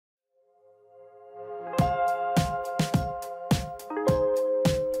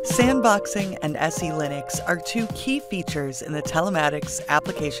Sandboxing and SELinux are two key features in the Telematics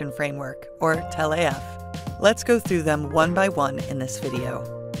Application Framework, or TelAF. Let's go through them one by one in this video.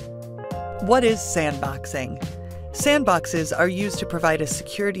 What is sandboxing? Sandboxes are used to provide a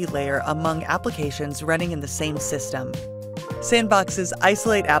security layer among applications running in the same system. Sandboxes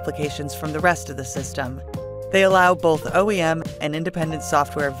isolate applications from the rest of the system. They allow both OEM and independent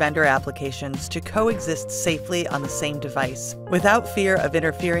software vendor applications to coexist safely on the same device, without fear of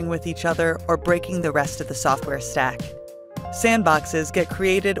interfering with each other or breaking the rest of the software stack. Sandboxes get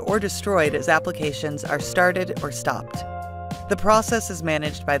created or destroyed as applications are started or stopped. The process is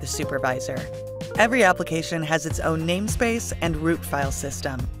managed by the supervisor. Every application has its own namespace and root file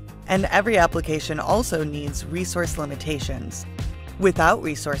system, and every application also needs resource limitations. Without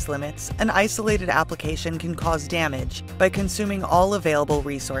resource limits, an isolated application can cause damage by consuming all available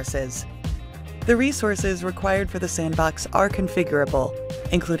resources. The resources required for the sandbox are configurable,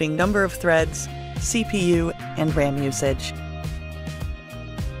 including number of threads, CPU, and RAM usage.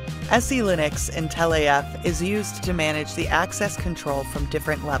 SELinux in TelAF is used to manage the access control from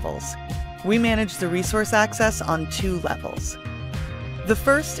different levels. We manage the resource access on two levels. The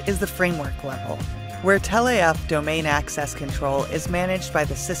first is the framework level, where TelAF domain access control is managed by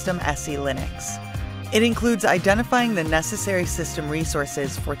the system SELinux. It includes identifying the necessary system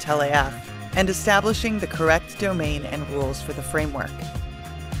resources for TelAF and establishing the correct domain and rules for the framework.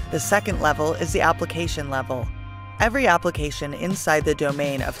 The second level is the application level. Every application inside the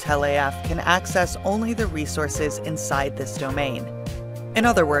domain of TelAF can access only the resources inside this domain. In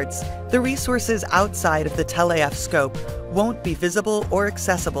other words, the resources outside of the TelAF scope won't be visible or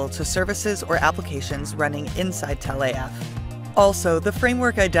accessible to services or applications running inside TelAF. Also, the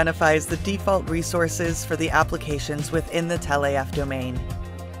framework identifies the default resources for the applications within the TelAF domain.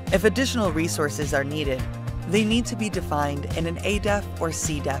 If additional resources are needed, they need to be defined in an ADEF or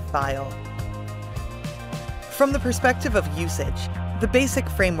CDEF file. From the perspective of usage, the basic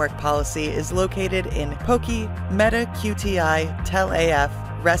framework policy is located in POKI, Meta QTI, TelAF,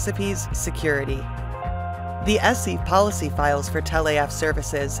 Recipes, Security. The SE policy files for TelAF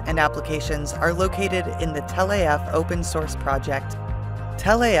services and applications are located in the TelAF open source project,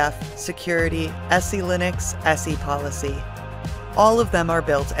 TelAF, Security, SELinux, SE policy. All of them are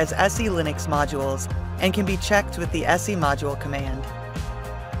built as SELinux modules and can be checked with the SE module command.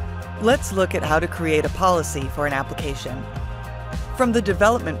 Let's look at how to create a policy for an application. From the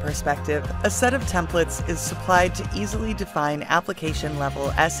development perspective, a set of templates is supplied to easily define application-level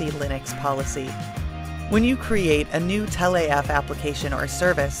SELinux policy. When you create a new TelAF application or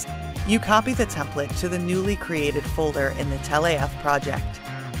service, you copy the template to the newly created folder in the TelAF project.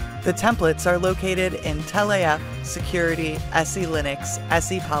 The templates are located in TelAF, Security, SELinux,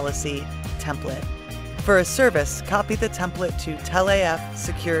 SE Policy, Template. For a service, copy the template to TelAF,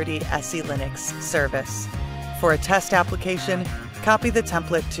 Security, SELinux, Service. For a test application, copy the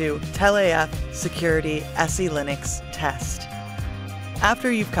template to TelAF, Security, SELinux, Test.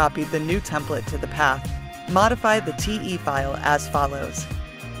 After you've copied the new template to the path, modify the TE file as follows.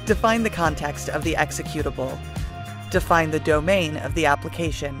 Define the context of the executable. Define the domain of the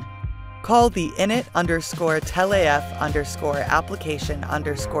application. Call the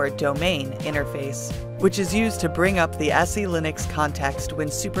init_TelAF_application_domain interface, which is used to bring up the SELinux context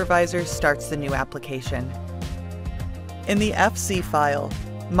when supervisor starts the new application. In the FC file,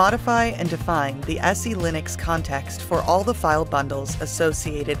 modify and define the SELinux context for all the file bundles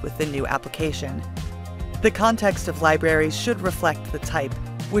associated with the new application. The context of libraries should reflect the type,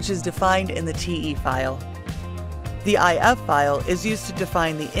 which is defined in the TE file. The IF file is used to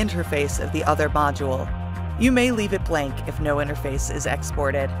define the interface of the other module. You may leave it blank if no interface is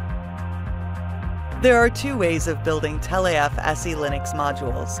exported. There are two ways of building TelAF SELinux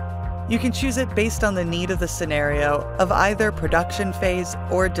modules. You can choose it based on the need of the scenario of either production phase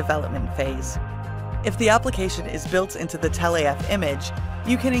or development phase. If the application is built into the TelAF image,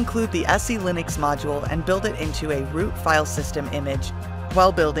 you can include the SELinux module and build it into a root file system image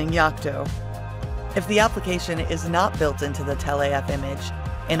while building Yocto. If the application is not built into the TelAF image,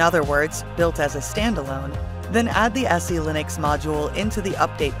 in other words, built as a standalone, then add the SELinux module into the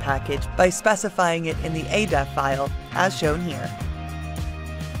update package by specifying it in the ADEF file, as shown here.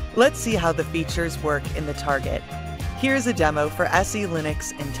 Let's see how the features work in the target. Here's a demo for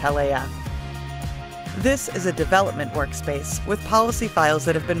SELinux in TelAF. This is a development workspace with policy files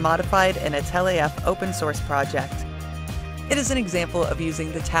that have been modified in a TelAF open source project. It is an example of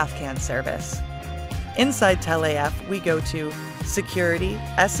using the TAFCAN service. Inside TelAF, we go to Security,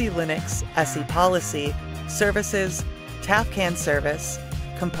 SELinux, SE Policy, Services, TAFCAN Service,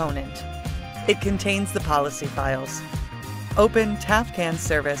 Component. It contains the policy files. Open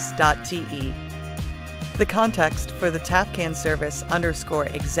tafcanservice.te. The context for the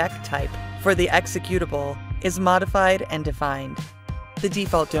tafcanservice_exec type for the executable is modified and defined. The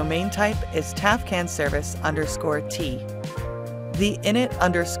default domain type is tafcanservice_t. The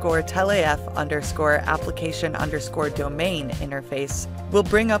init_telaf_application_domain interface will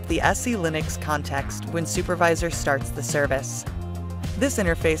bring up the SELinux context when supervisor starts the service. This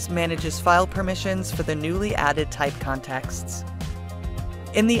interface manages file permissions for the newly added type contexts.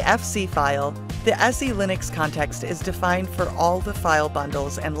 In the FC file, the SELinux context is defined for all the file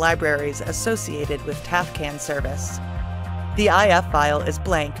bundles and libraries associated with Tafcan service. The IF file is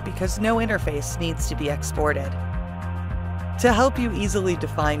blank because no interface needs to be exported. To help you easily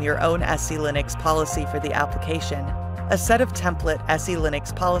define your own SELinux policy for the application, a set of template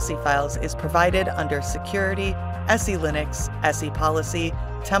SELinux policy files is provided under Security, SELinux, SEPolicy,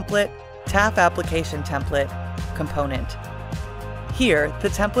 Template, TAF Application Template, Component. Here, the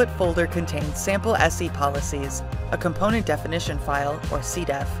template folder contains sample SE policies, a component definition file, or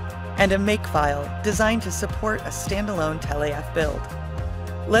CDEF, and a make file designed to support a standalone TelAF build.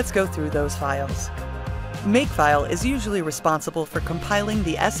 Let's go through those files. Makefile is usually responsible for compiling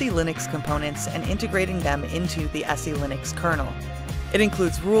the SELinux components and integrating them into the SELinux kernel. It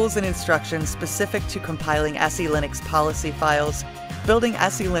includes rules and instructions specific to compiling SELinux policy files, building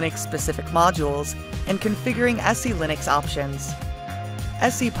SELinux specific modules, and configuring SELinux options.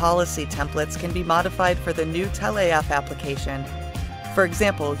 SEPolicy templates can be modified for the new TelAF application. For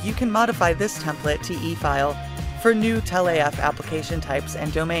example, you can modify this template TE file for new TelAF application types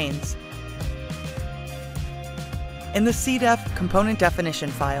and domains. In the CDEF component definition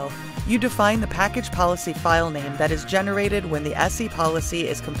file, you define the package policy file name that is generated when the SE policy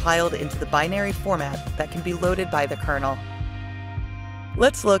is compiled into the binary format that can be loaded by the kernel.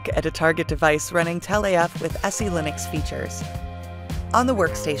 Let's look at a target device running TelAF with SELinux features. On the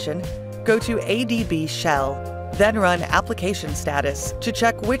workstation, go to ADB shell, then run application status to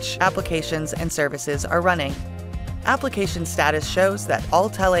check which applications and services are running. Application status shows that all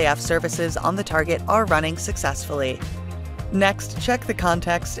TelAF services on the target are running successfully. Next, check the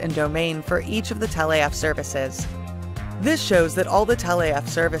context and domain for each of the TelAF services. This shows that all the TelAF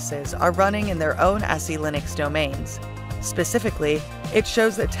services are running in their own SELinux domains. Specifically, it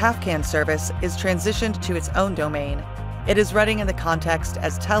shows that Tafcan service is transitioned to its own domain. It is running in the context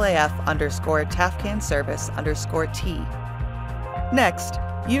as TelAF_Tafcan_service_t. Next,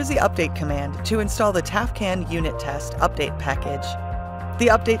 use the update command to install the Tafcan unit test update package. The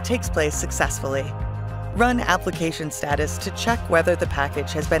update takes place successfully. Run application status to check whether the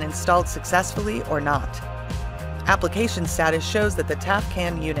package has been installed successfully or not. Application status shows that the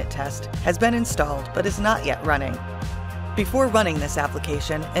Tafcan unit test has been installed but is not yet running. Before running this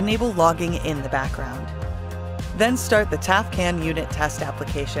application, enable logging in the background. Then start the Tafcan unit test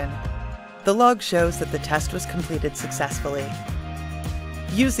application. The log shows that the test was completed successfully.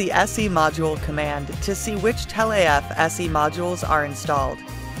 Use the SE module command to see which TelAF SE modules are installed.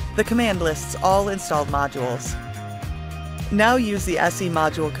 The command lists all installed modules. Now use the SE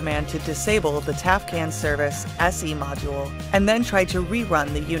module command to disable the Tafcan service SE module, and then try to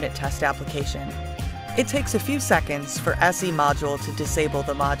rerun the unit test application. It takes a few seconds for SE module to disable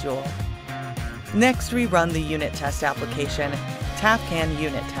the module. Next, rerun the unit test application, Tafcan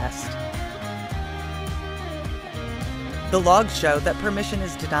unit test. The logs show that permission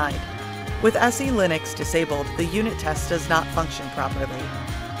is denied. With SELinux disabled, the unit test does not function properly.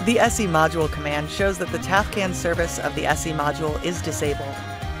 The SE module command shows that the Tafcan service of the SE module is disabled.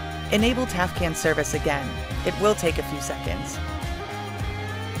 Enable Tafcan service again. It will take a few seconds.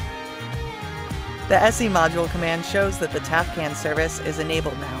 The SE module command shows that the Tafcan service is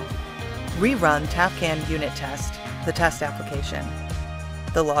enabled now. Rerun Tafcan unit test, the test application.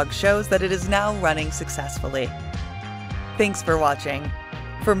 The log shows that it is now running successfully. Thanks for watching.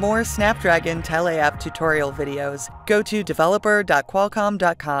 For more Snapdragon TelAF tutorial videos, go to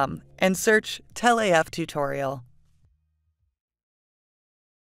developer.qualcomm.com and search TelAF tutorial.